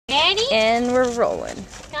Ready? And we're rolling.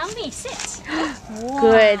 Gumbi, sit.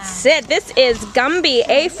 Good sit. This is Gumbi,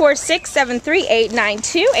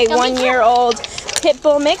 A4673892, a one-year-old pit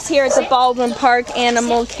bull mix here at the Baldwin Park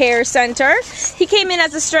Animal Care Center. He came in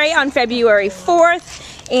as a stray on February 4th.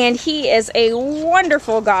 And he is a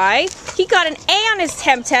wonderful guy. He got an A on his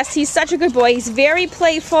temp test. He's such a good boy. He's very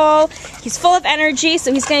playful. He's full of energy,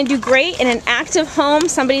 so he's going to do great in an active home.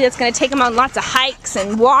 Somebody that's going to take him on lots of hikes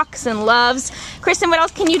and walks and loves. Kristen, what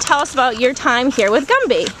else can you tell us about your time here with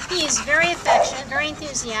Gumbi? He is very affectionate, very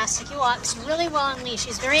enthusiastic. He walks really well on leash.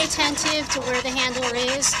 He's very attentive to where the handler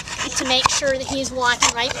is to make sure that he's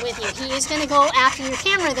walking right with you. He is going to go after your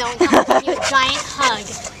camera, though, and come give you a giant hug.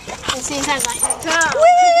 At the same time, like, go.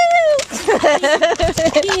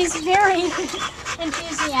 He's very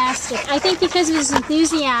enthusiastic. I think because of his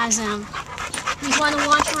enthusiasm, you want to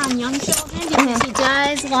watch around young children because he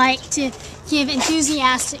does like to give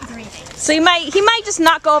enthusiastic greetings. So he might just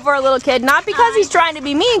knock over a little kid, not because he's trying to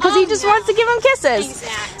be mean, because he just wants to give him kisses.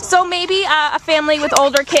 Exactly. So maybe a family with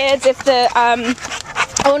older kids, if the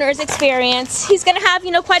owner's experience, he's going to have,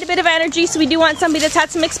 quite a bit of energy, so we do want somebody that's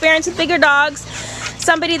had some experience with bigger dogs.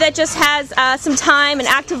 Somebody that just has some time, an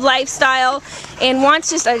active lifestyle, and wants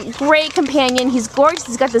just a great companion. He's gorgeous.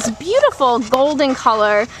 He's got this beautiful golden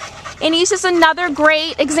color, and he's just another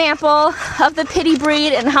great example of the pitty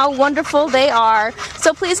breed and how wonderful they are.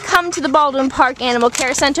 So please come to the Baldwin Park Animal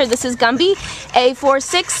Care Center. This is Gumbi,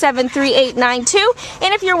 A4673892,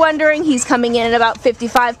 and if you're wondering, he's coming in at about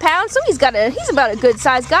 55 pounds, so he's about a good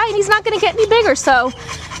sized guy, and he's not going to get any bigger. So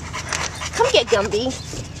come get Gumbi.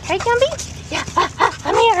 Right, Gumbi? Yeah.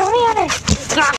 Come here.